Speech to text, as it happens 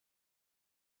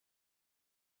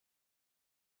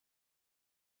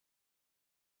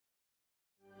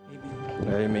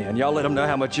Amen. Y'all let them know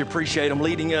how much you appreciate them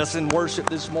leading us in worship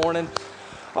this morning.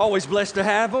 Always blessed to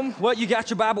have them. What, you got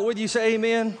your Bible with you? Say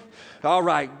amen. All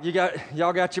right,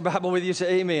 y'all got your Bible with you?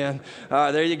 Say amen. All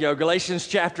right, there you go. Galatians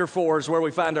chapter 4 is where we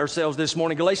find ourselves this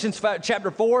morning. Galatians chapter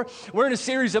 4, we're in a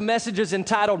series of messages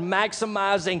entitled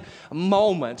Maximizing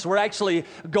Moments. We're actually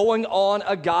going on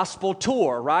a gospel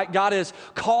tour, right? God has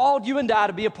called you and I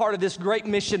to be a part of this great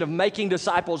mission of making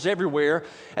disciples everywhere.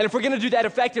 And if we're going to do that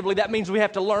effectively, that means we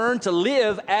have to learn to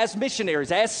live as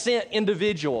missionaries, as sent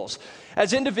individuals.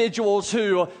 As individuals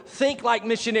who think like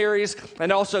missionaries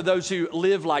and also those who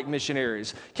live like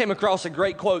missionaries. Came across a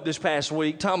great quote this past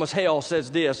week. Thomas Hale says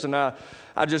this, and I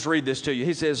just read this to you.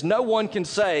 He says, "No one can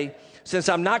say, since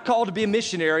I'm not called to be a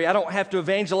missionary, I don't have to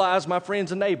evangelize my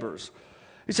friends and neighbors."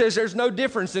 He says there's no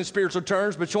difference in spiritual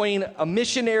terms between a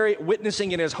missionary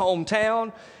witnessing in his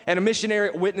hometown and a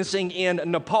missionary witnessing in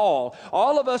Nepal.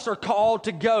 All of us are called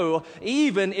to go,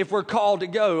 even if we're called to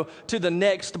go to the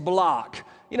next block.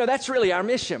 You know, that's really our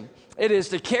mission. It is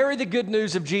to carry the good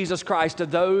news of Jesus Christ to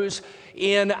those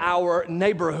in our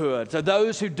neighborhood, to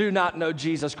those who do not know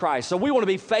Jesus Christ. So we want to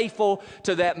be faithful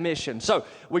to that mission. So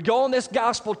we go on this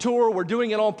gospel tour. We're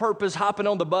doing it on purpose, hopping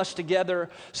on the bus together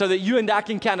so that you and I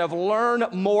can kind of learn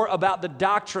more about the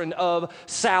doctrine of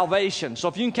salvation. So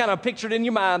if you can kind of picture it in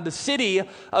your mind, the city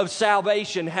of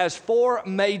salvation has 4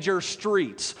 major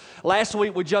streets. Last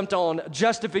week we jumped on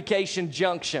Justification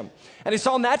Junction. And it's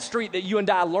on that street that you and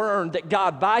I learned that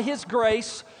God, by His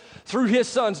grace, through His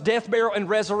Son's death, burial, and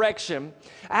resurrection,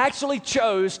 actually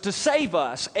chose to save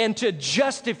us and to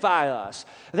justify us.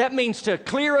 That means to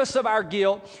clear us of our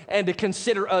guilt and to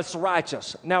consider us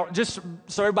righteous. Now, just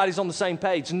so everybody's on the same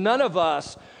page, none of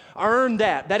us earned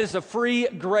that. That is a free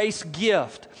grace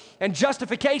gift. And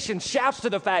justification shouts to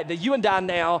the fact that you and I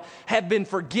now have been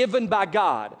forgiven by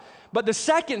God. But the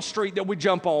second street that we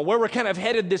jump on, where we're kind of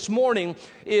headed this morning,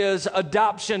 is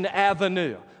Adoption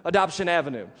Avenue. Adoption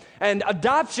Avenue. And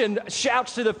adoption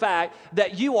shouts to the fact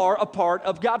that you are a part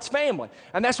of God's family.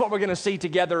 And that's what we're going to see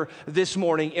together this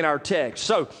morning in our text.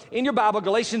 So, in your Bible,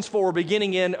 Galatians 4,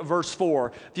 beginning in verse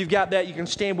 4. If you've got that, you can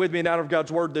stand with me and out of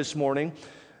God's Word this morning.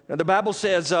 Now, the Bible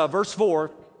says, verse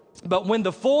 4, "But when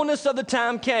the fullness of the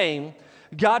time came,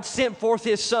 God sent forth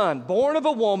His Son, born of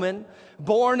a woman,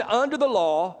 born under the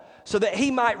law, so that He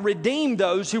might redeem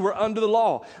those who were under the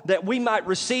law, that we might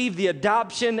receive the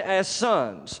adoption as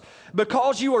sons.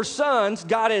 Because you are sons,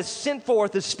 God has sent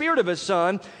forth the Spirit of His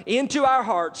Son into our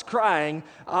hearts, crying,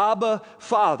 'Abba,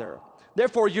 Father.'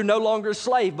 Therefore, you're no longer a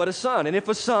slave, but a son. And if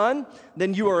a son,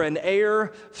 then you are an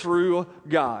heir through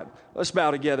God." Let's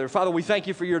bow together. Father, we thank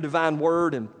You for Your divine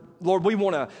word. And Lord, we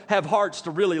want to have hearts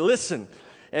to really listen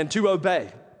and to obey.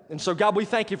 And so, God, we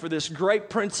thank You for this great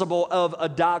principle of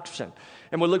adoption.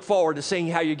 And we look forward to seeing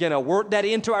how You're going to work that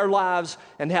into our lives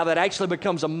and how that actually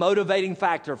becomes a motivating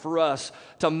factor for us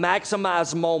to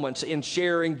maximize moments in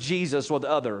sharing Jesus with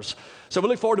others. So we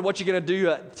look forward to what You're going to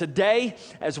do today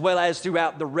as well as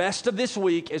throughout the rest of this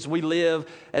week as we live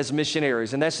as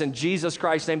missionaries. And that's in Jesus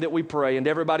Christ's name that we pray. And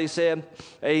everybody said,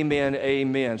 amen,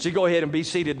 amen. So you go ahead and be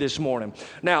seated this morning.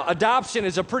 Now, adoption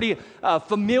is a pretty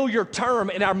familiar term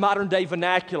in our modern day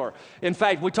vernacular. In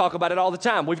fact, we talk about it all the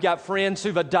time. We've got friends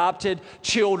who've adopted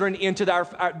children into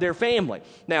their family.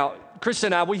 Now, Chris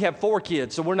and I, we have 4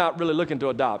 kids, so we're not really looking to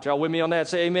adopt. Y'all with me on that?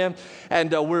 Say amen.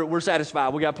 And we're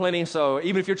satisfied. We got plenty, so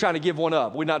even if you're trying to give one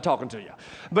up, we're not talking to you.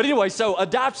 But anyway, so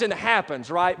adoption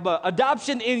happens, right? But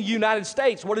adoption in the United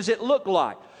States, what does it look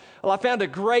like? Well, I found a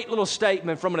great little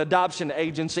statement from an adoption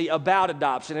agency about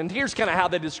adoption, and here's kind of how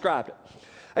they described it.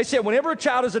 They said, whenever a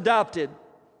child is adopted,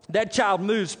 that child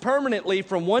moves permanently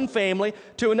from one family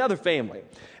to another family.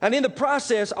 And in the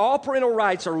process, all parental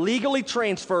rights are legally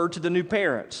transferred to the new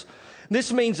parents.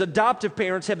 This means adoptive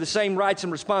parents have the same rights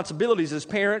and responsibilities as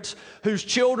parents whose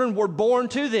children were born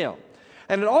to them.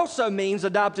 And it also means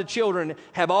adopted children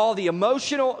have all the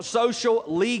emotional, social,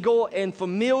 legal, and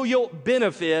familial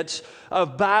benefits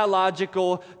of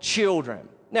biological children.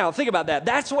 Now, think about that.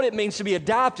 That's what it means to be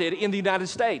adopted in the United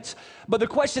States. But the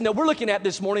question that we're looking at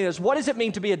this morning is, what does it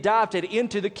mean to be adopted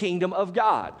into the kingdom of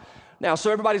God? Now,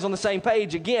 so everybody's on the same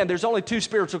page. Again, there's only 2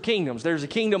 spiritual kingdoms. There's a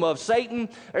kingdom of Satan,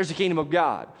 there's a kingdom of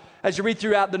God. As you read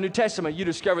throughout the New Testament, you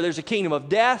discover there's a kingdom of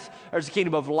death, there's a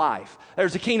kingdom of life.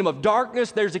 There's a kingdom of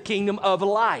darkness, there's a kingdom of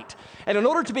light. And in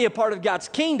order to be a part of God's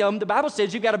kingdom, the Bible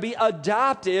says you've got to be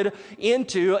adopted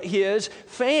into His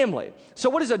family. So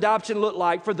what does adoption look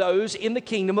like for those in the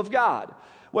kingdom of God?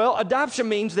 Well, adoption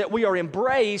means that we are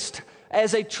embraced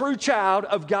as a true child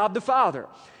of God the Father.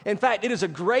 In fact, it is a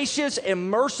gracious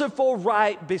and merciful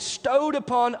right bestowed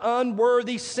upon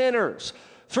unworthy sinners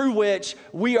through which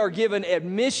we are given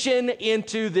admission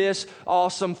into this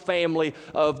awesome family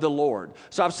of the Lord.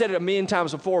 So I've said it a million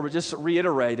times before, but just to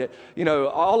reiterate it,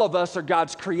 all of us are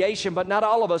God's creation, but not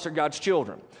all of us are God's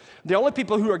children. The only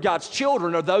people who are God's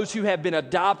children are those who have been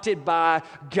adopted by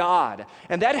God.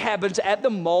 And that happens at the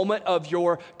moment of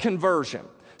your conversion.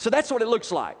 So that's what it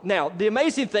looks like. Now, the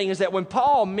amazing thing is that when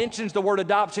Paul mentions the word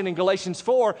adoption in Galatians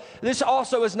 4, this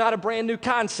also is not a brand new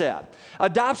concept.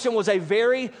 Adoption was a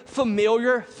very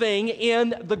familiar thing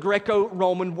in the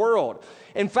Greco-Roman world.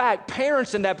 In fact,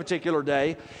 parents in that particular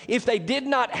day, if they did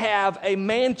not have a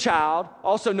man-child,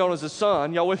 also known as a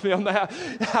son, y'all with me on that?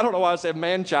 I don't know why I said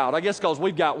man-child. I guess because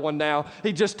we've got one now.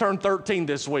 He just turned 13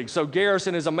 this week. So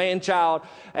Garrison is a man-child,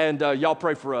 and y'all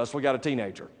pray for us. We got a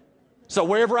teenager. So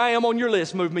wherever I am on your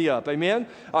list, move me up, amen?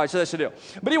 All right, so that's the deal.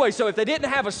 But anyway, so if they didn't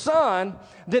have a son,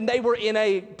 then they were in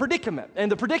a predicament.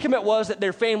 And the predicament was that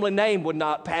their family name would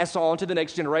not pass on to the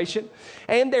next generation,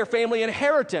 and their family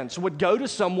inheritance would go to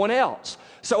someone else.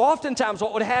 So oftentimes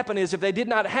what would happen is if they did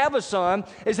not have a son,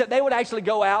 is that they would actually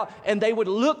go out and they would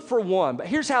look for one. But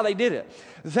here's how they did it.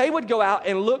 They would go out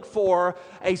and look for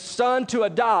a son to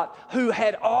adopt who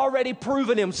had already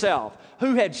proven himself,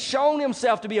 who had shown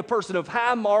himself to be a person of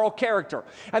high moral character.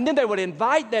 And then they would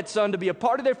invite that son to be a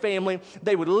part of their family.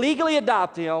 They would legally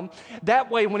adopt him. That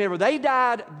way, whenever they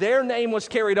died, their name was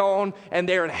carried on and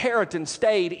their inheritance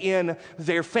stayed in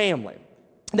their family.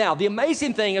 Now, the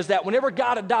amazing thing is that whenever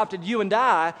God adopted you and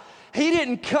I, He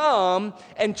didn't come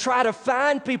and try to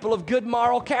find people of good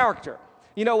moral character.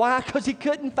 You know why? Because He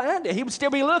couldn't find it. He would still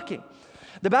be looking.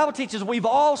 The Bible teaches we've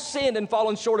all sinned and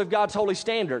fallen short of God's holy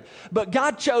standard. But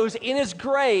God chose in His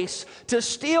grace to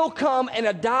still come and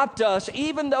adopt us.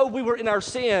 Even though we were in our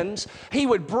sins, He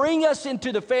would bring us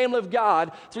into the family of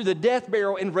God through the death,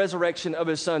 burial, and resurrection of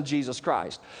His Son, Jesus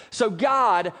Christ. So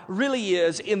God really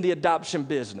is in the adoption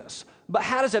business. But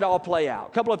how does it all play out?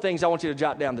 A couple of things I want you to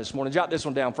jot down this morning. Jot this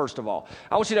one down first of all.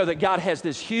 I want you to know that God has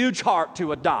this huge heart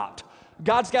to adopt.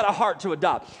 God's got a heart to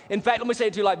adopt. In fact, let me say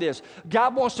it to you like this.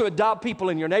 God wants to adopt people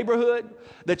in your neighborhood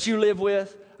that you live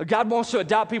with. God wants to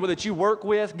adopt people that you work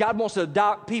with. God wants to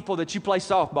adopt people that you play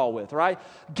softball with, right?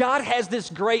 God has this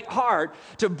great heart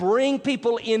to bring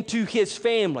people into His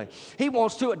family. He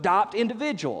wants to adopt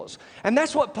individuals. And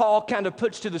that's what Paul kind of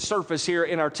puts to the surface here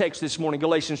in our text this morning,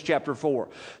 Galatians chapter 4.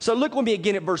 So look with me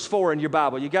again at verse 4 in your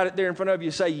Bible. You got it there in front of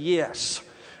you? Say yes.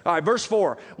 All right, verse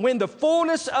 4. When the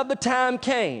fullness of the time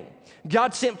came,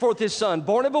 God sent forth His Son,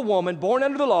 born of a woman, born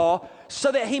under the law,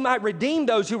 so that He might redeem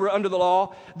those who were under the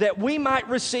law, that we might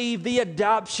receive the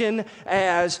adoption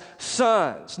as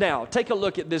sons. Now, take a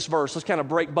look at this verse. Let's kind of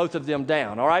break both of them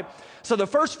down, all right? So the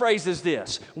first phrase is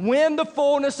this: when the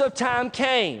fullness of time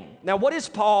came. Now, what is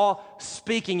Paul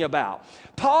speaking about?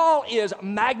 Paul is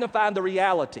magnifying the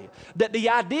reality that the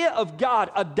idea of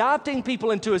God adopting people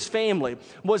into His family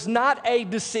was not a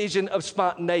decision of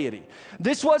spontaneity.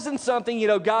 This wasn't something,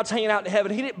 God's hanging out in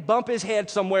heaven. He didn't bump His head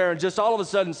somewhere and just all of a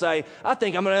sudden say, I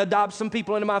think I'm going to adopt some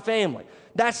people into my family.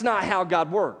 That's not how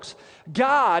God works.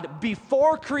 God,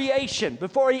 before creation,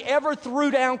 before He ever threw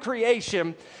down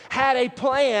creation, had a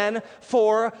plan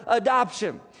for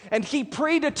adoption. And He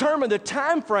predetermined the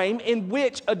time frame in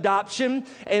which adoption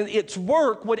and its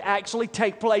work would actually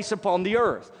take place upon the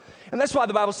earth. And that's why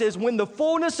the Bible says, when the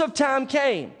fullness of time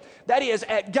came, that is,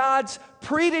 at God's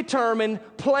predetermined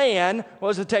plan, what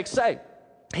does the text say?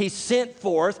 He sent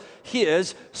forth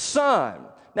His Son.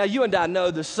 Now, you and I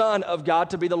know the Son of God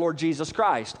to be the Lord Jesus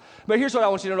Christ. But here's what I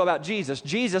want you to know about Jesus.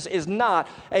 Jesus is not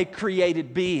a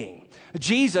created being.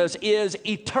 Jesus is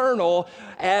eternal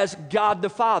as God the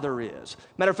Father is.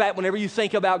 Matter of fact, whenever you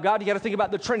think about God, you got to think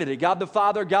about the Trinity: God the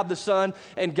Father, God the Son,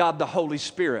 and God the Holy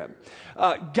Spirit.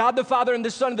 God the Father and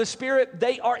the Son and the Spirit,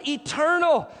 they are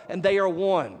eternal and they are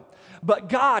one. But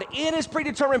God, in His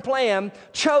predetermined plan,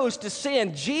 chose to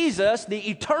send Jesus, the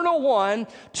eternal one,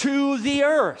 to the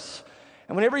earth.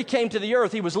 And whenever He came to the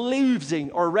earth, He was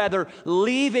leaving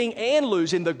and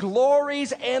losing the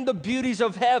glories and the beauties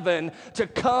of heaven to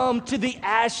come to the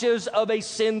ashes of a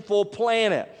sinful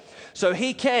planet. So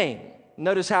He came.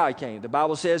 Notice how He came. The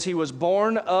Bible says He was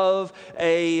born of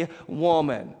a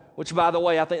woman, which, by the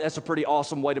way, I think that's a pretty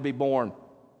awesome way to be born.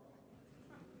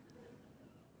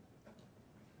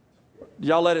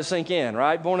 Y'all let it sink in,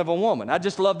 right? Born of a woman. I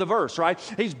just love the verse, right?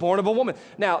 He's born of a woman.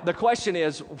 Now, the question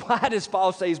is, why does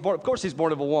Paul say He's born? Of course He's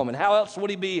born of a woman. How else would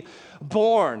He be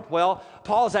born? Well,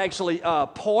 Paul's actually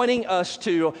pointing us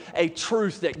to a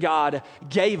truth that God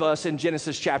gave us in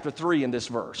Genesis chapter 3 in this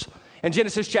verse. In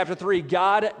Genesis chapter 3,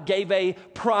 God gave a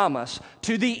promise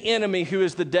to the enemy, who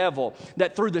is the devil,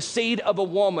 that through the seed of a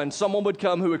woman, someone would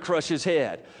come who would crush his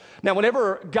head. Now,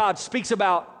 whenever God speaks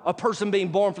about a person being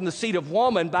born from the seed of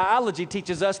woman, biology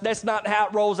teaches us that's not how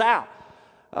it rolls out.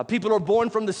 People are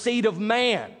born from the seed of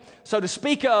man. So to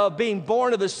speak of being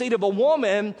born of the seed of a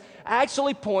woman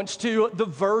actually points to the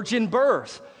virgin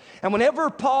birth. And whenever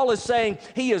Paul is saying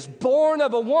he is born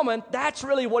of a woman, that's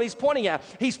really what he's pointing at.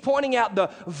 He's pointing out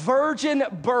the virgin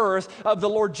birth of the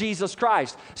Lord Jesus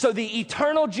Christ. So the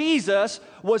eternal Jesus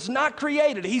was not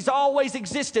created. He's always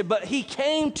existed, but he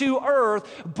came to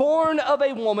earth born of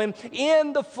a woman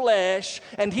in the flesh,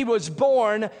 and he was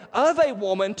born of a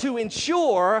woman to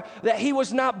ensure that he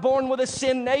was not born with a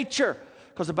sin nature.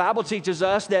 Because the Bible teaches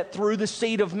us that through the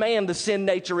seed of man, the sin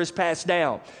nature is passed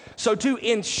down. So to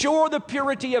ensure the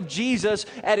purity of Jesus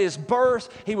at his birth,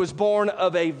 he was born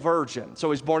of a virgin.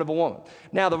 So he's born of a woman.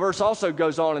 Now the verse also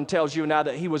goes on and tells you now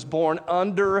that he was born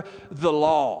under the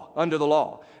law, under the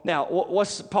law. Now,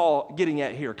 what's Paul getting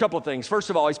at here? A couple of things.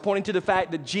 First of all, he's pointing to the fact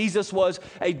that Jesus was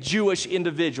a Jewish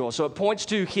individual. So it points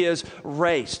to his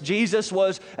race. Jesus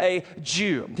was a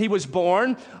Jew. He was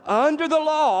born under the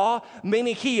law,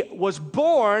 meaning he was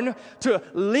born to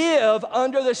live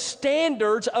under the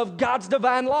standards of God's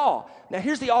divine law. Now,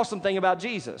 here's the awesome thing about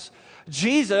Jesus.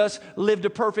 Jesus lived a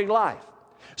perfect life.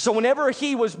 So whenever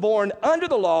he was born under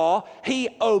the law, he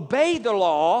obeyed the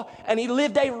law, and he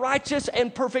lived a righteous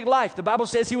and perfect life. The Bible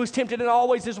says he was tempted in all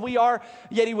ways as we are,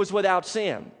 yet he was without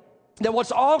sin. Now,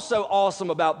 what's also awesome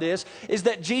about this is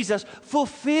that Jesus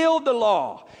fulfilled the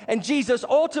law, and Jesus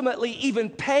ultimately even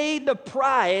paid the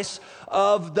price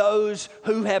of those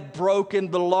who have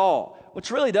broken the law. Which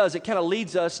really does, it kind of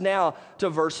leads us now to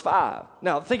verse 5.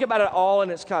 Now, think about it all in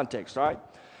its context, all right?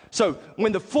 So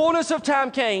when the fullness of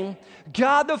time came,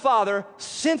 God the Father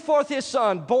sent forth his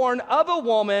Son, born of a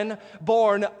woman,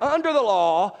 born under the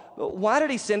law. Why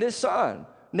did he send his Son?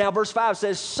 Now verse 5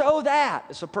 says, so that,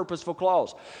 it's a purposeful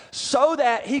clause, so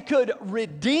that he could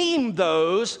redeem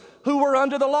those who were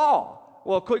under the law.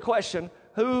 Well, quick question,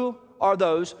 who are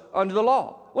those under the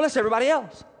law? Well, that's everybody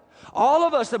else. All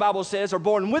of us, the Bible says, are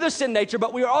born with a sin nature,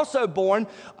 but we are also born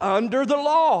under the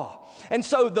law. And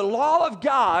so the law of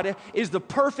God is the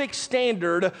perfect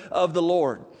standard of the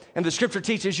Lord. And the scripture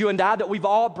teaches you and I that we've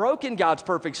all broken God's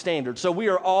perfect standard. So we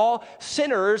are all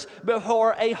sinners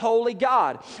before a holy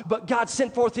God. But God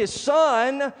sent forth his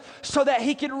Son so that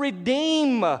he could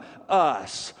redeem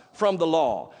us from the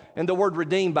law. And the word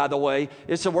redeem, by the way,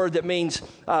 is a word that means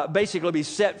basically be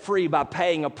set free by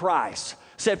paying a price.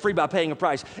 Set free by paying a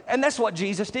price. And that's what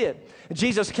Jesus did.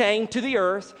 Jesus came to the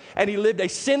earth and he lived a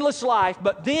sinless life,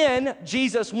 but then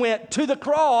Jesus went to the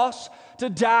cross to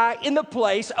die in the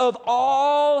place of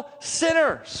all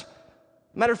sinners.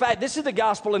 Matter of fact, this is the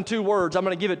gospel in 2 words. I'm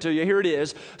going to give it to you. Here it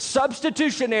is.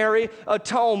 Substitutionary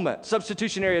atonement.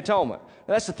 Substitutionary atonement.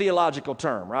 Now, that's a theological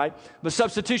term, right? But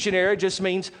substitutionary just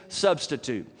means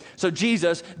substitute. So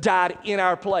Jesus died in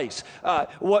our place.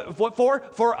 What for?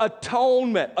 For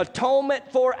atonement.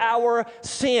 Atonement for our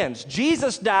sins.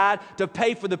 Jesus died to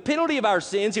pay for the penalty of our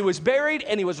sins. He was buried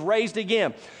and he was raised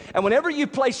again. And whenever you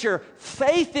place your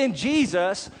faith in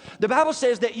Jesus, the Bible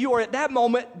says that you are at that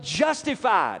moment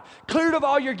justified, cleared of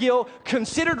all your guilt,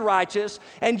 considered righteous,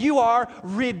 and you are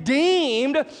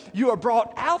redeemed. You are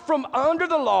brought out from under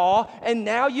the law, and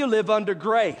now you live under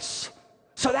grace.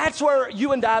 So that's where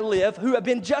you and I live, who have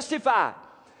been justified.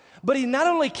 But he not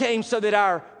only came so that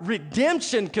our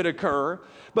redemption could occur,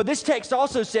 but this text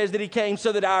also says that he came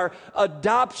so that our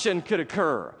adoption could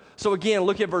occur. So again,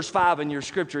 look at verse 5 in your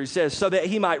scripture. He says, so that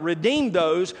he might redeem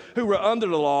those who were under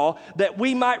the law, that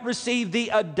we might receive the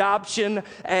adoption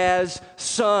as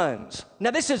sons.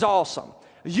 Now this is awesome.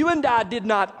 You and I did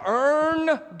not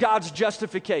earn God's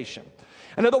justification.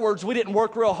 In other words, we didn't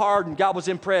work real hard and God was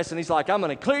impressed and he's like, I'm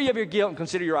going to clear you of your guilt and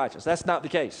consider you righteous. That's not the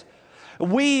case.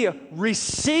 We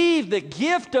receive the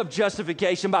gift of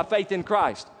justification by faith in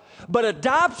Christ. But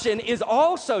adoption is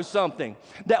also something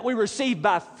that we receive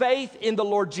by faith in the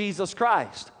Lord Jesus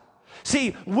Christ.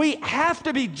 See, we have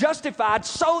to be justified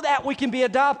so that we can be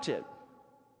adopted.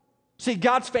 See,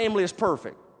 God's family is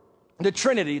perfect. The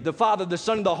Trinity, the Father, the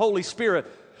Son, and the Holy Spirit,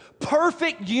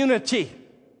 perfect unity.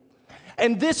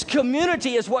 And this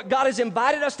community is what God has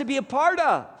invited us to be a part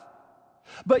of.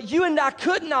 But you and I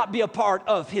could not be a part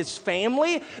of his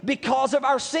family because of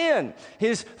our sin.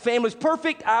 His family's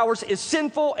perfect, ours is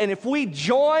sinful, and if we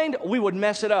joined, we would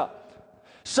mess it up.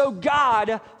 So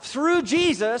God, through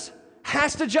Jesus,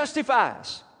 has to justify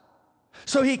us.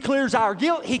 So he clears our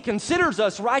guilt, he considers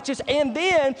us righteous, and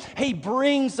then he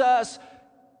brings us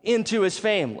into his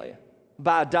family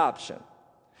by adoption.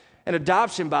 And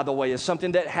adoption, by the way, is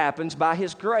something that happens by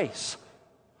His grace.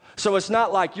 So it's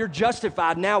not like you're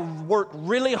justified, now work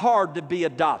really hard to be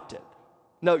adopted.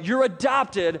 No, you're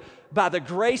adopted by the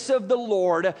grace of the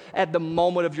Lord at the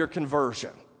moment of your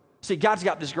conversion. See, God's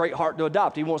got this great heart to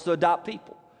adopt. He wants to adopt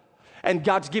people. And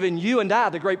God's given you and I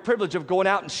the great privilege of going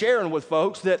out and sharing with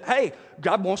folks that, hey,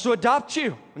 God wants to adopt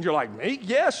you. And you're like, me?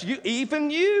 Yes, you, even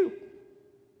you.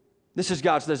 This is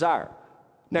God's desire.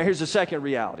 Now, here's the second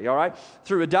reality, all right?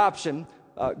 Through adoption,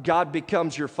 God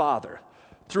becomes your father.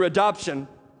 Through adoption,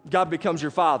 God becomes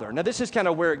your father. Now, this is kind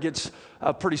of where it gets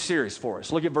pretty serious for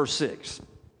us. Look at verse 6.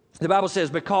 The Bible says,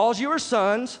 because you are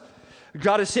sons,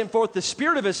 God has sent forth the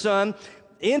Spirit of His Son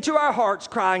into our hearts,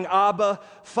 crying, Abba,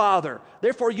 Father.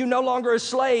 Therefore, you're no longer a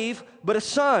slave, but a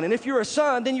son. And if you're a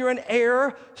son, then you're an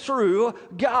heir through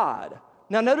God.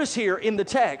 Now, notice here in the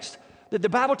text that the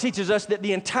Bible teaches us that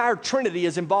the entire Trinity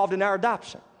is involved in our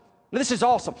adoption. Now, this is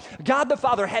awesome. God the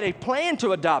Father had a plan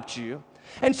to adopt you.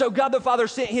 And so God the Father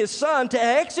sent His Son to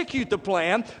execute the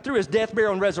plan through His death,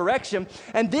 burial, and resurrection.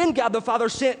 And then God the Father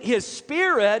sent His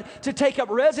Spirit to take up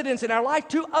residence in our life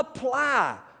to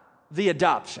apply the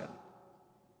adoption.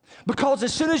 Because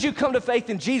as soon as you come to faith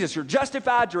in Jesus, you're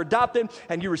justified, you're adopted,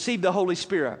 and you receive the Holy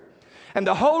Spirit. And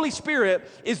the Holy Spirit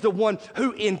is the one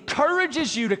who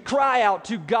encourages you to cry out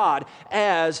to God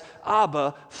as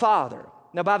Abba, Father.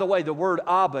 Now, by the way, the word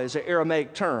Abba is an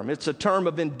Aramaic term. It's a term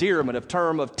of endearment, a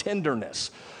term of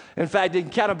tenderness. In fact, it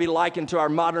can kind of be likened to our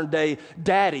modern day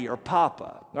daddy or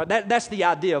papa. Right? That's the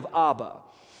idea of Abba.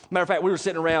 Matter of fact, we were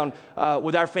sitting around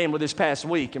with our family this past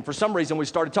week, and for some reason we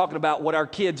started talking about what our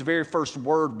kids' very first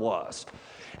word was.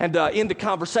 And in the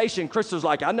conversation, Krista was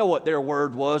like, I know what their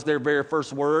word was, their very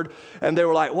first word. And they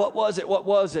were like, what was it, what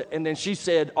was it? And then she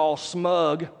said, all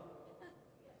smug.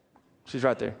 She's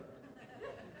right there.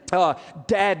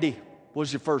 Daddy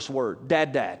was your first word.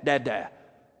 Dad.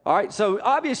 All right, so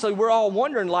obviously we're all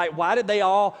wondering, like, why did they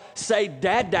all say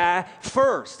dad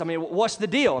first? I mean, what's the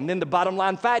deal? And then the bottom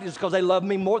line fact is because they love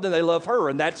me more than they love her,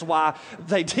 and that's why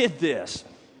they did this.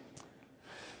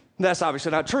 That's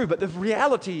obviously not true, but the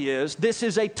reality is this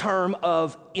is a term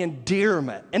of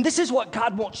endearment. And this is what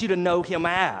God wants you to know Him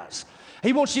as.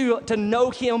 He wants you to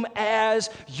know Him as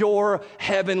your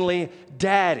heavenly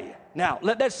daddy. Now,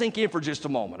 let that sink in for just a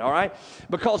moment, all right?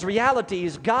 Because reality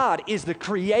is God is the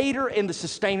creator and the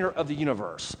sustainer of the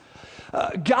universe.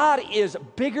 God is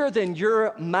bigger than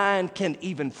your mind can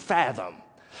even fathom.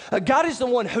 God is the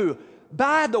one who,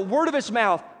 by the word of His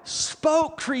mouth,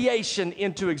 spoke creation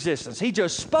into existence. He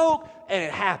just spoke and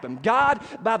it happened. God,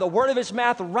 by the word of His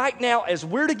mouth, right now, as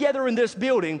we're together in this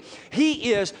building,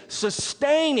 He is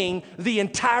sustaining the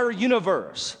entire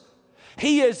universe.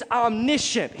 He is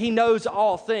omniscient. He knows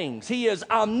all things. He is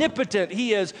omnipotent.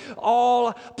 He is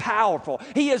all powerful.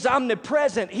 He is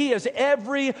omnipresent. He is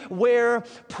everywhere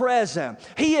present.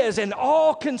 He is an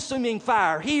all-consuming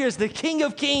fire. He is the King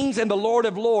of kings and the Lord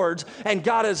of lords. And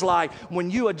God is like, when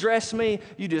you address me,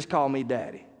 you just call me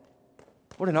daddy.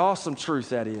 What an awesome truth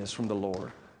that is from the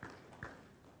Lord.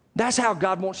 That's how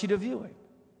God wants you to view Him.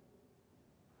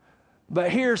 But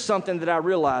here's something that I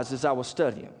realized as I was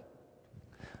studying.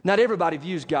 Not everybody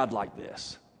views God like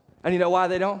this. And you know why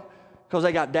they don't? Because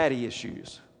they got daddy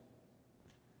issues.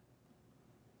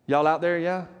 Y'all out there,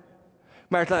 yeah?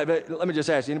 Matter of fact, let me just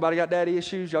ask you, anybody got daddy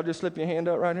issues? Y'all just slip your hand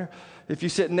up right here. If you're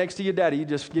sitting next to your daddy, you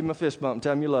just give him a fist bump and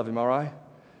tell him you love him, all right?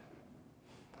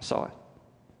 I saw it.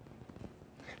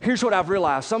 Here's what I've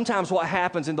realized. Sometimes what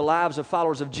happens in the lives of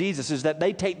followers of Jesus is that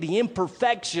they take the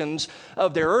imperfections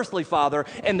of their earthly father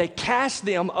and they cast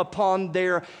them upon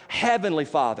their heavenly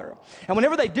Father. And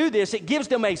whenever they do this, it gives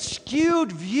them a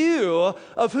skewed view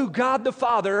of who God the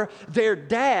Father, their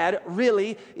dad,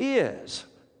 really is.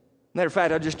 Matter of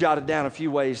fact, I just jotted down a few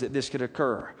ways that this could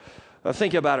occur.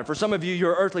 Think about it. For some of you,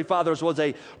 your earthly father was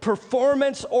a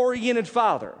performance-oriented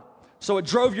father. So it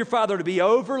drove your father to be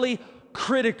overly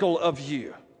critical of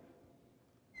you.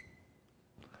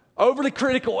 Overly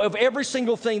critical of every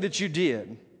single thing that you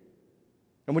did.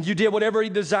 And when you did whatever He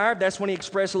desired, that's when He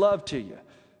expressed love to you.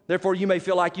 Therefore, you may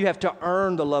feel like you have to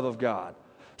earn the love of God.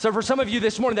 So for some of you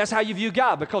this morning, that's how you view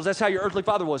God, because that's how your earthly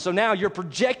father was. So now you're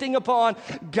projecting upon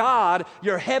God,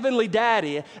 your heavenly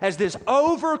daddy, as this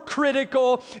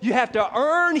overcritical, you have to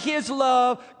earn His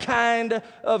love kind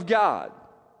of God.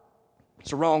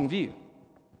 It's a wrong view.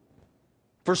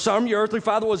 For some, your earthly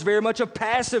father was very much a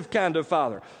passive kind of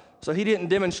father. So He didn't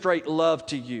demonstrate love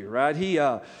to you, right? He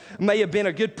may have been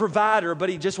a good provider, but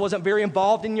He just wasn't very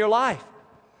involved in your life.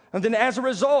 And then as a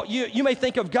result, you may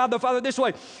think of God the Father this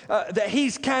way, that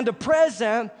He's kind of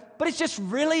present, but He's just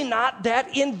really not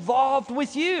that involved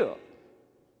with you.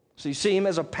 So you see Him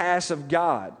as a passive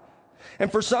God.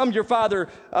 And for some, your father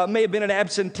may have been an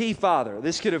absentee father.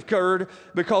 This could have occurred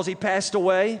because he passed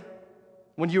away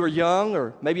when you were young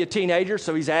or maybe a teenager,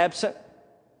 so he's absent.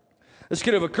 This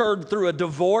could have occurred through a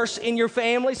divorce in your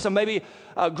family. So maybe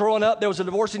growing up, there was a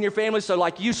divorce in your family. So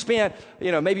like you spent,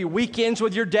 maybe weekends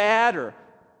with your dad or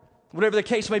whatever the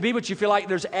case may be, but you feel like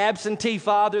there's absentee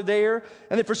father there.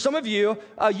 And then for some of you,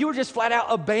 you were just flat out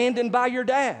abandoned by your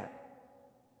dad.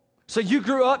 So you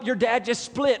grew up, your dad just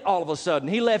split all of a sudden.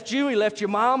 He left you, he left your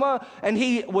mama, and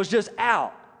he was just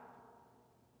out.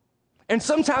 And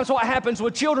sometimes what happens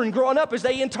with children growing up is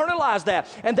they internalize that,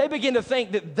 and they begin to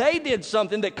think that they did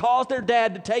something that caused their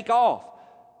dad to take off.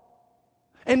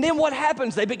 And then what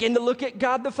happens? They begin to look at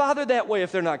God the Father that way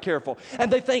if they're not careful. And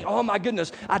they think, oh my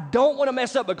goodness, I don't want to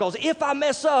mess up, because if I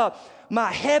mess up, my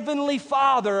heavenly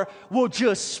Father will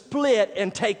just split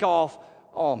and take off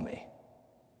on me.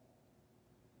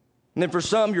 And then for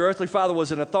some, your earthly father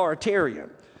was an authoritarian.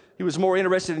 He was more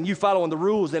interested in you following the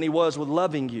rules than he was with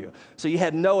loving you. So you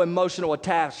had no emotional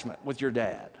attachment with your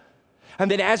dad. And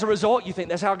then as a result, you think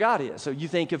that's how God is. So you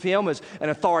think of him as an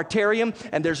authoritarian,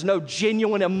 and there's no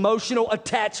genuine emotional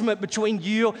attachment between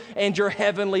you and your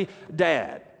heavenly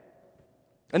dad.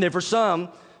 And then for some,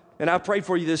 and I prayed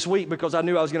for you this week because I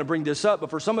knew I was going to bring this up, but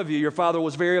for some of you, your father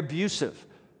was very abusive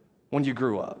when you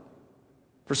grew up.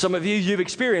 For some of you, you've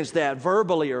experienced that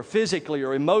verbally or physically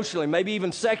or emotionally, maybe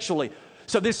even sexually.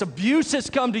 So this abuse has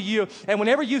come to you, and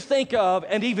whenever you think of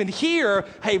and even hear,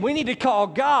 hey, we need to call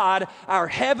God our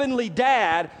heavenly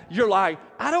dad, you're like,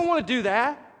 I don't want to do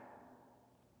that.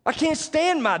 I can't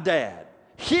stand my dad.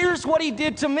 Here's what he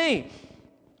did to me.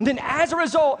 And then as a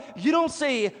result, you don't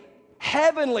see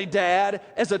heavenly dad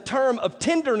as a term of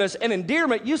tenderness and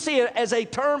endearment. You see it as a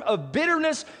term of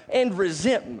bitterness and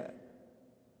resentment.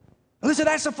 Listen,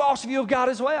 that's a false view of God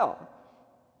as well.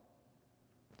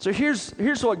 So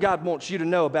here's what God wants you to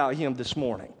know about him this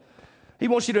morning. He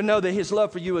wants you to know that his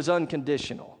love for you is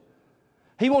unconditional.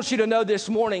 He wants you to know this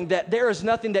morning that there is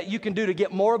nothing that you can do to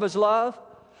get more of his love.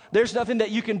 There's nothing that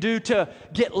you can do to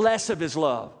get less of his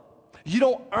love. You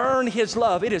don't earn his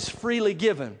love. It is freely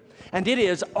given, and it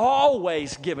is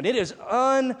always given. It is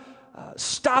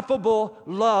unstoppable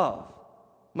love.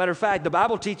 Matter of fact, the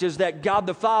Bible teaches that God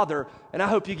the Father, and I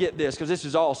hope you get this because this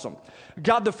is awesome.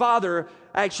 God the Father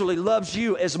actually loves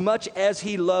you as much as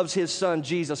he loves his son,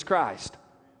 Jesus Christ.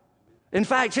 In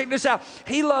fact, check this out.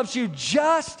 He loves you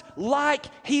just like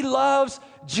he loves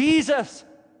Jesus.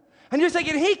 And you're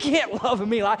thinking, he can't love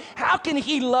me like, how can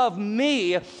he love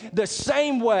me the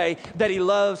same way that he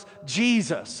loves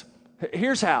Jesus?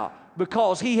 Here's how.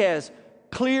 Because he has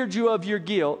cleared you of your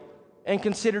guilt and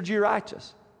considered you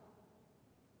righteous.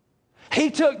 He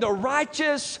took the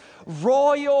righteous,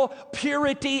 royal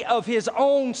purity of his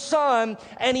own son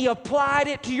and he applied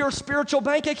it to your spiritual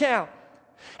bank account.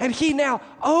 And he now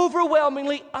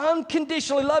overwhelmingly,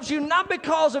 unconditionally loves you, not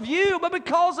because of you, but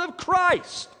because of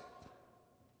Christ.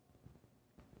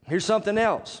 Here's something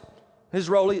else. His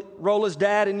role as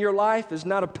dad in your life is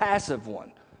not a passive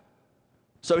one.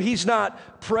 So he's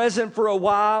not present for a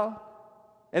while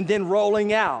and then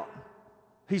rolling out.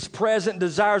 He's present,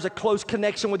 desires a close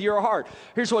connection with your heart.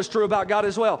 Here's what's true about God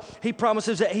as well. He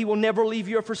promises that he will never leave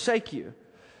you or forsake you.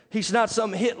 He's not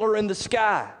some Hitler in the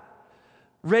sky,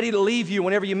 ready to leave you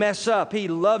whenever you mess up. He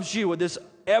loves you with this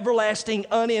everlasting,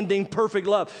 unending, perfect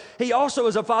love. He also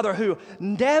is a father who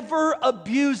never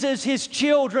abuses his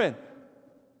children.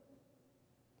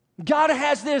 God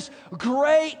has this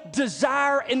great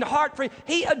desire and heart for you.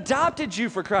 He adopted you,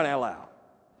 for crying out loud.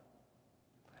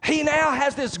 He now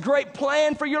has this great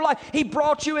plan for your life. He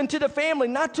brought you into the family,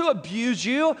 not to abuse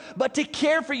you, but to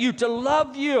care for you, to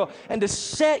love you, and to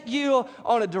set you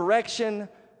on a direction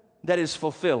that is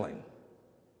fulfilling.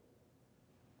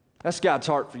 That's God's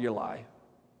heart for your life.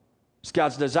 It's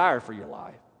God's desire for your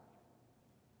life.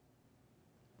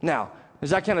 Now,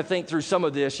 as I kind of think through some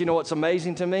of this, you know what's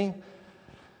amazing to me?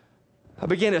 I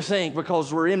begin to think,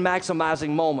 because we're in maximizing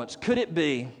moments, could it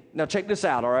be, now check this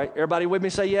out, all right? Everybody with me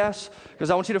say yes? Because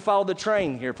I want you to follow the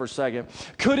train here for a second.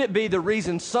 Could it be the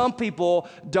reason some people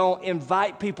don't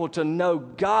invite people to know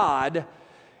God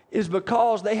is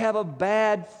because they have a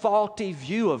bad, faulty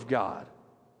view of God?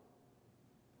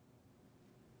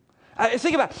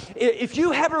 Think about it. If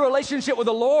you have a relationship with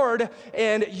the Lord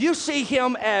and you see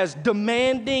him as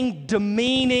demanding,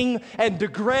 demeaning, and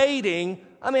degrading,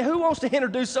 I mean, who wants to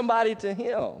introduce somebody to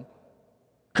him?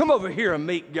 Come over here and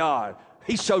meet God.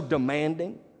 He's so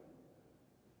demanding.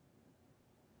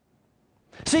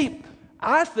 See,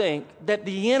 I think that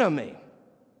the enemy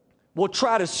will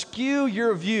try to skew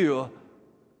your view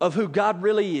of who God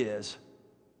really is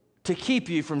to keep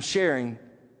you from sharing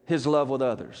his love with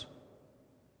others.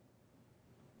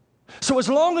 So as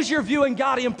long as you're viewing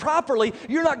God improperly,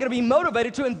 you're not going to be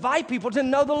motivated to invite people to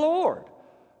know the Lord.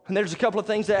 And there's a couple of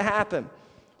things that happen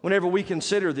whenever we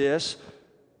consider this.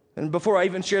 And before I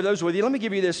even share those with you, let me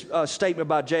give you this statement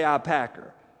by J.I.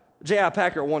 Packer. J.I.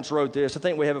 Packer once wrote this. I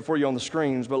think we have it for you on the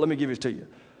screens, but let me give it to you.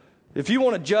 If you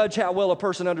want to judge how well a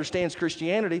person understands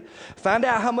Christianity, find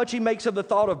out how much he makes of the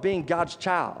thought of being God's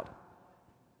child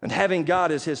and having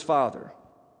God as his father.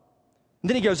 And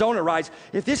then he goes on and writes,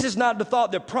 if this is not the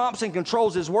thought that prompts and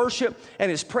controls his worship and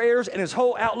his prayers and his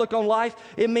whole outlook on life,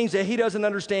 it means that he doesn't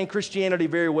understand Christianity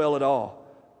very well at all.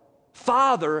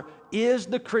 Father is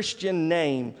the Christian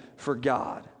name for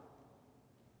God.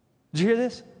 Did you hear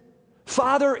this?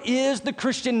 Father is the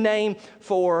Christian name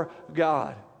for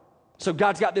God. So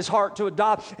God's got this heart to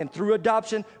adopt, and through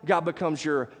adoption, God becomes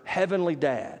your heavenly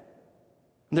dad.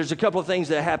 And there's a couple of things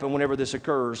that happen whenever this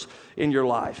occurs in your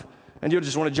life. And you'll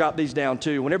just want to jot these down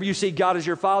too. Whenever you see God as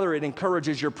your Father, it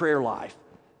encourages your prayer life.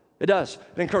 It does.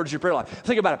 It encourages your prayer life.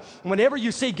 Think about it. Whenever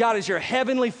you see God as your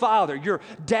heavenly Father, your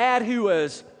dad who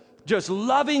is just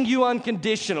loving you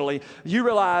unconditionally, you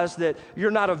realize that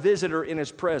you're not a visitor in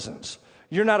his presence.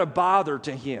 You're not a bother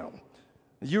to him.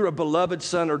 You're a beloved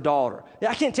son or daughter.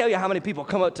 I can't tell you how many people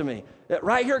come up to me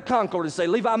right here at Concord and say,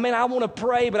 Levi, man, I want to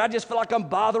pray, but I just feel like I'm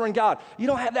bothering God. You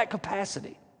don't have that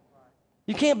capacity.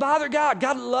 You can't bother God.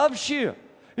 God loves you.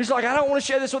 He's like, I don't want to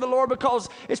share this with the Lord because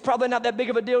it's probably not that big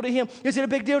of a deal to him. Is it a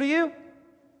big deal to you?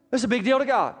 It's a big deal to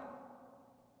God.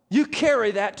 You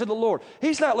carry that to the Lord.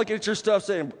 He's not looking at your stuff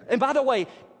saying, and by the way,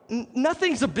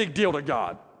 nothing's a big deal to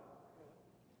God.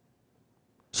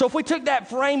 So if we took that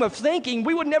frame of thinking,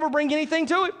 we would never bring anything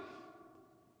to it.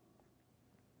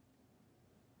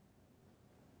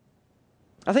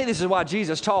 I think this is why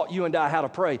Jesus taught you and I how to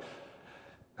pray.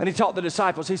 And he taught the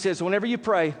disciples, he says, whenever you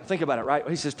pray, think about it, right?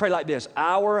 He says, pray like this,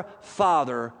 our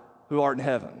Father who art in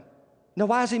heaven. Now,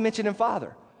 why is he mentioning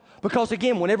Father? Because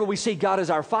again, whenever we see God as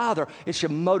our Father, it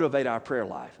should motivate our prayer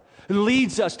life. It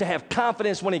leads us to have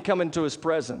confidence when he comes into his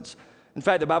presence. In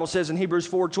fact, the Bible says in Hebrews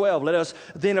 4:12, let us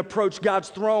then approach God's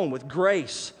throne with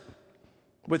grace,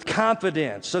 with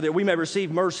confidence, so that we may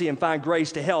receive mercy and find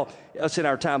grace to help us in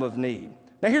our time of need.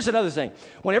 Now, here's another thing.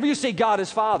 Whenever you see God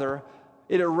as Father,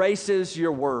 it erases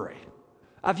your worry.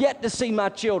 I've yet to see my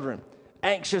children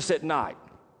anxious at night,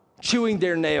 chewing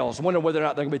their nails, wondering whether or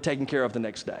not they're going to be taken care of the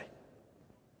next day.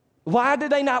 Why do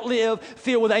they not live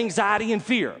filled with anxiety and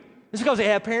fear? It's because they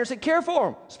have parents that care for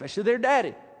them, especially their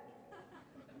daddy.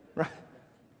 Right?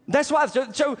 That's why.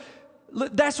 So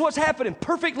that's what's happening.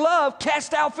 Perfect love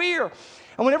casts out fear.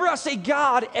 And whenever I see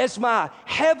God as my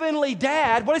heavenly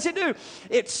dad, what does it do?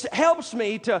 It helps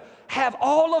me to have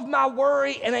all of my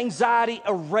worry and anxiety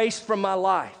erased from my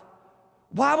life.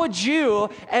 Why would you,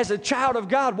 as a child of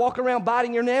God, walk around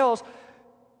biting your nails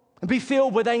and be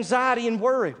filled with anxiety and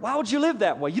worry? Why would you live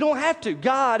that way? You don't have to.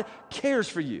 God cares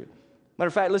for you. Matter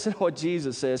of fact, listen to what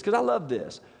Jesus says, because I love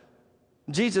this.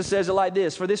 Jesus says it like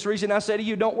this, for this reason I say to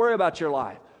you, don't worry about your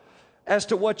life as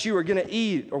to what you are going to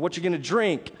eat or what you're going to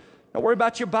drink. Don't worry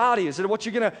about your body as to what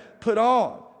you're going to put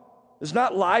on. Is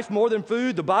not life more than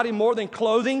food, the body more than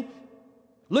clothing?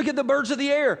 Look at the birds of the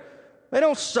air. They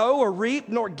don't sow or reap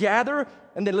nor gather.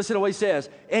 And then listen to what he says.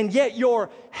 And yet your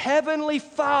heavenly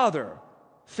Father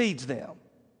feeds them.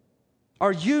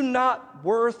 Are you not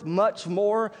worth much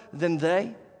more than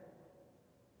they?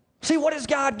 See, what is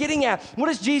God getting at? What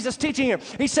is Jesus teaching here?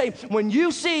 He's saying, when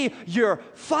you see your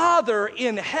Father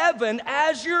in heaven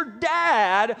as your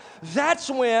dad, that's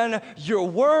when your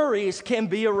worries can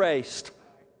be erased.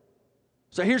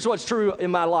 So here's what's true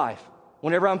in my life.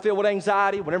 Whenever I'm filled with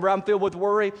anxiety, whenever I'm filled with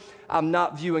worry, I'm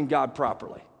not viewing God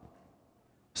properly.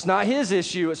 It's not his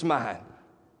issue, it's mine.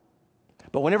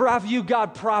 But whenever I view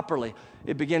God properly,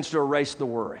 it begins to erase the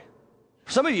worry.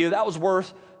 For some of you, that was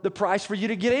worth the price for you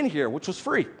to get in here, which was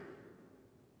free.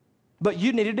 But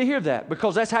you needed to hear that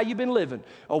because that's how you've been living.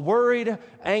 A worried,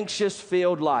 anxious,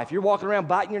 filled life. You're walking around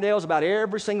biting your nails about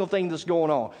every single thing that's going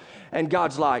on. And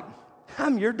God's like,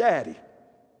 I'm your daddy.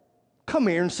 Come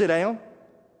here and sit down.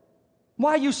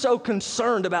 Why are you so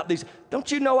concerned about these?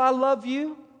 Don't you know I love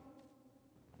you?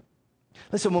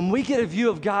 Listen, when we get a view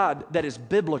of God that is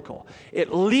biblical,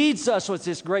 it leads us with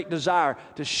this great desire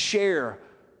to share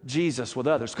Jesus with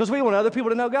others because we want other people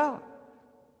to know God.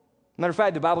 Matter of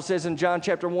fact, the Bible says in John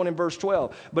chapter 1 and verse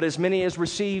 12, but as many as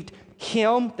received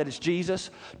him, that is Jesus,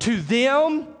 to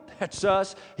them, that's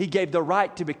us, he gave the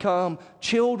right to become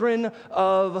children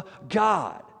of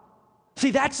God.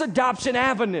 See, that's adoption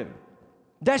avenue.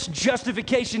 That's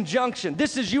justification junction.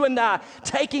 This is you and I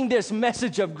taking this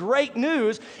message of great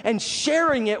news and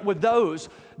sharing it with those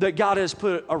that God has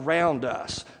put around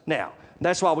us. Now,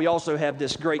 That's why we also have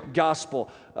this great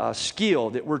gospel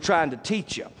skill that we're trying to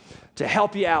teach you to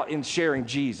help you out in sharing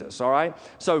Jesus, all right?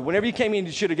 So whenever you came in,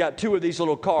 you should have got 2 of these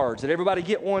little cards. Did everybody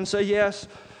get one? Say yes?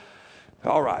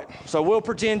 All right. So we'll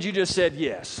pretend you just said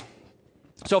yes.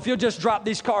 So if you'll just drop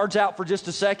these cards out for just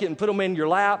a second and put them in your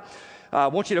lap, I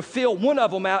want you to fill one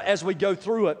of them out as we go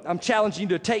through it. I'm challenging you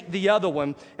to take the other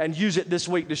one and use it this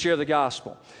week to share the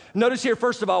gospel. Notice here,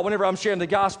 first of all, whenever I'm sharing the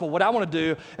gospel, what I want to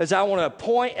do is I want to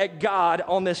point at God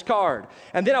on this card.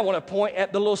 And then I want to point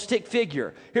at the little stick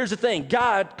figure. Here's the thing.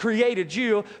 God created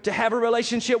you to have a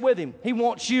relationship with Him. He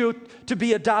wants you to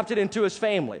be adopted into His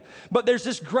family. But there's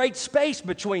this great space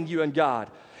between you and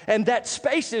God. And that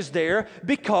space is there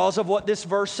because of what this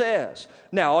verse says.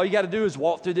 Now, all you got to do is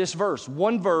walk through this verse.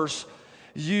 One verse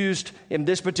used in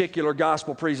this particular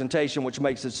gospel presentation, which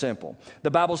makes it simple.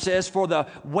 The Bible says, for the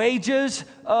wages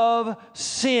of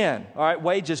sin. All right,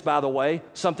 wages, by the way,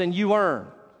 something you earn.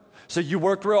 So you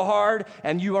worked real hard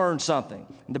and you earned something.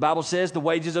 And the Bible says the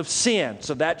wages of sin,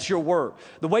 so that's your work.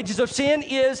 The wages of sin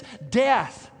is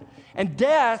death. And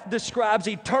death describes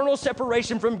eternal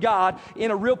separation from God in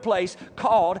a real place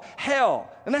called hell.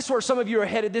 And that's where some of you are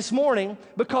headed this morning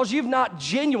because you've not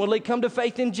genuinely come to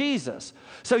faith in Jesus.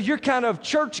 So you're kind of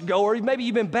churchgoer. Maybe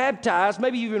you've been baptized.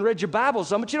 Maybe you've even read your Bible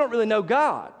some, but you don't really know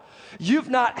God. You've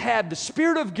not had the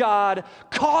Spirit of God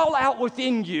call out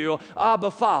within you,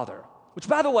 Abba, Father. Which,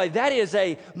 by the way, that is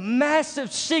a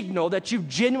massive signal that you've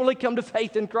genuinely come to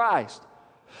faith in Christ.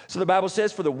 So the Bible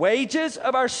says, for the wages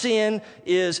of our sin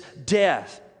is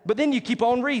death. But then you keep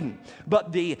on reading.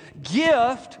 But the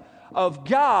gift of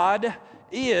God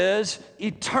is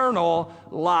eternal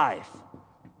life.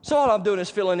 So all I'm doing is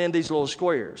filling in these little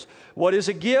squares. What is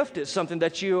a gift? It's something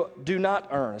that you do not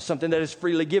earn. It's something that is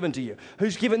freely given to you.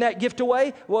 Who's giving that gift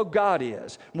away? Well, God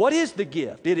is. What is the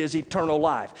gift? It is eternal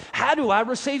life. How do I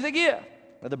receive the gift?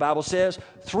 Well, the Bible says,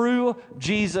 through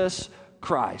Jesus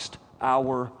Christ,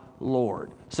 our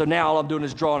Lord. So now all I'm doing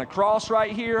is drawing a cross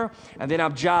right here, and then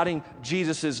I'm jotting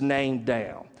Jesus' name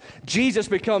down. Jesus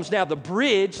becomes now the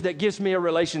bridge that gives me a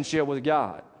relationship with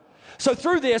God. So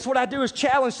through this, what I do is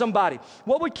challenge somebody.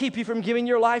 What would keep you from giving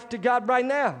your life to God right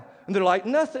now? And they're like,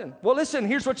 nothing. Well, listen,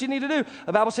 here's what you need to do.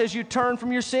 The Bible says you turn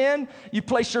from your sin, you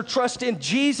place your trust in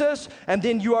Jesus, and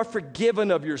then you are forgiven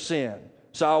of your sin.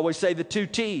 So I always say the 2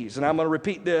 T's, and I'm going to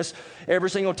repeat this every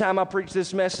single time I preach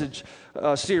this message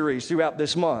series throughout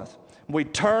this month. We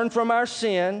turn from our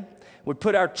sin, we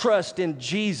put our trust in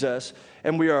Jesus,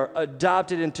 and we are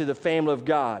adopted into the family of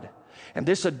God. And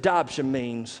this adoption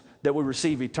means that we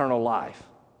receive eternal life.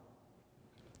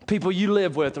 People you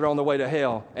live with are on the way to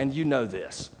hell, and you know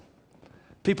this.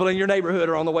 People in your neighborhood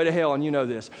are on the way to hell, and you know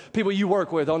this. People you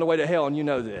work with are on the way to hell, and you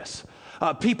know this.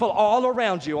 People all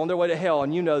around you on their way to hell,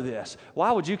 and you know this.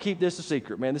 Why would you keep this a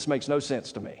secret, man? This makes no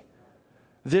sense to me.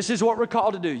 This is what we're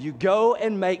called to do. You go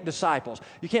and make disciples.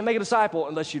 You can't make a disciple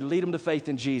unless you lead them to faith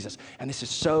in Jesus. And this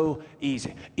is so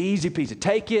easy. Easy peasy.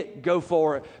 Take it, go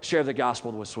for it, share the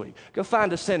gospel this week. Go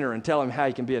find a sinner and tell him how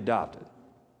he can be adopted.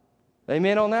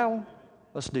 Amen on that one?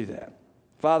 Let's do that.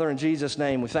 Father, in Jesus'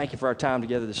 name, we thank you for our time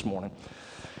together this morning.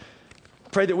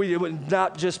 Pray that we would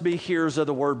not just be hearers of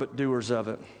the word, but doers of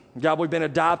it. God, we've been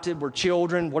adopted. We're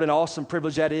children. What an awesome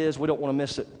privilege that is. We don't want to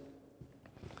miss it.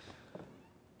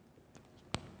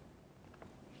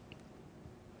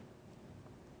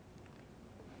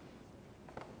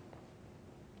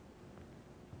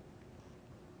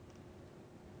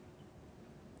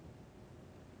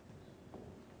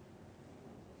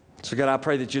 So God, I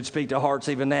pray that you'd speak to hearts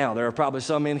even now. There are probably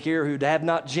some in here who have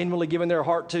not genuinely given their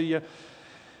heart to you.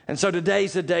 And so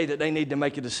today's the day that they need to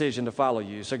make a decision to follow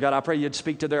you. So God, I pray you'd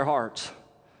speak to their hearts.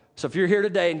 So if you're here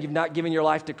today and you've not given your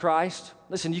life to Christ,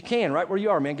 listen, you can right where you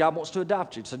are, man. God wants to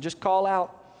adopt you. So just call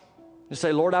out and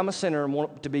say, Lord, I'm a sinner and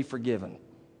want to be forgiven.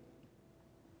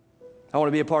 I want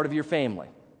to be a part of your family.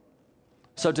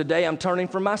 So today I'm turning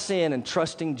from my sin and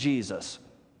trusting Jesus.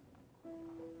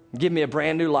 Give me a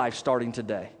brand new life starting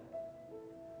today.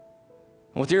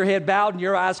 With your head bowed and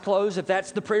your eyes closed, if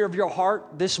that's the prayer of your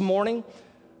heart this morning,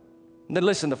 then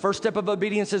listen, the first step of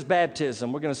obedience is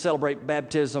baptism. We're going to celebrate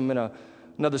baptism in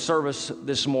another service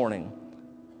this morning.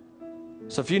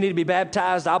 So if you need to be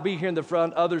baptized, I'll be here in the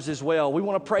front, others as well. We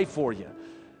want to pray for you.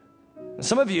 And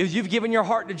some of you, you've given your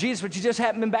heart to Jesus, but you just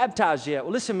haven't been baptized yet.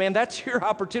 Well, listen, man, that's your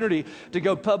opportunity to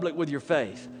go public with your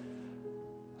faith.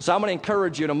 So I'm going to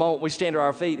encourage you in a moment we stand to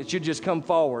our feet that you just come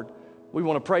forward. We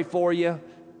want to pray for you.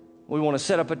 We want to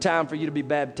set up a time for you to be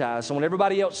baptized. So when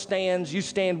everybody else stands, you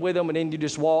stand with them, and then you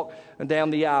just walk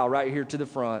down the aisle right here to the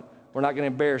front. We're not going to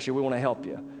embarrass you. We want to help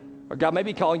you. Or God may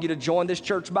be calling you to join this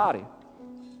church body.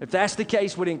 If that's the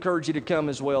case, we'd encourage you to come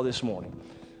as well this morning.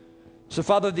 So,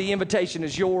 Father, the invitation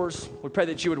is yours. We pray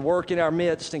that you would work in our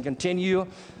midst and continue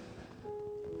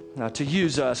to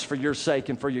use us for your sake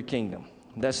and for your kingdom.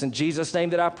 That's in Jesus' name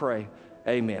that I pray.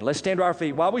 Amen. Let's stand to our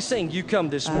feet. While we sing, you come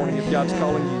this morning if God's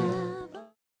calling you.